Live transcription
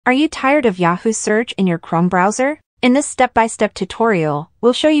Are you tired of Yahoo Search in your Chrome browser? In this step-by-step tutorial,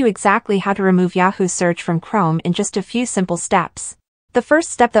 we'll show you exactly how to remove Yahoo Search from Chrome in just a few simple steps. The first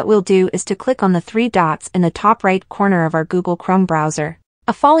step that we'll do is to click on the three dots in the top right corner of our Google Chrome browser.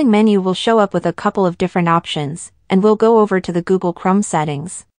 A falling menu will show up with a couple of different options, and we'll go over to the Google Chrome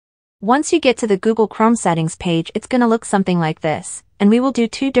settings. Once you get to the Google Chrome settings page, it's gonna look something like this, and we will do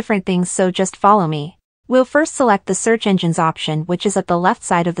two different things, so just follow me. We'll first select the search engines option, which is at the left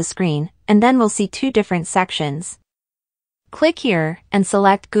side of the screen, and then we'll see two different sections. Click here and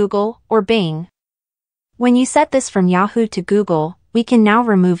select Google or Bing. When you set this from Yahoo to Google, we can now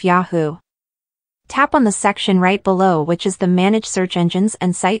remove Yahoo. Tap on the section right below, which is the Manage Search Engines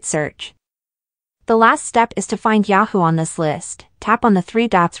and Site Search. The last step is to find Yahoo on this list. Tap on the three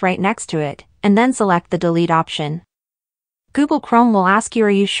dots right next to it, and then select the Delete option. Google Chrome will ask you, are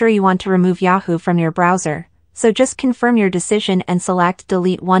you sure you want to remove Yahoo from your browser? So just confirm your decision and select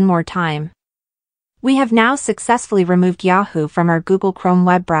Delete one more time. We have now successfully removed Yahoo from our Google Chrome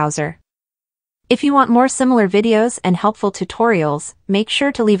web browser. If you want more similar videos and helpful tutorials, make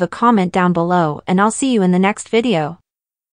sure to leave a comment down below, and I'll see you in the next video.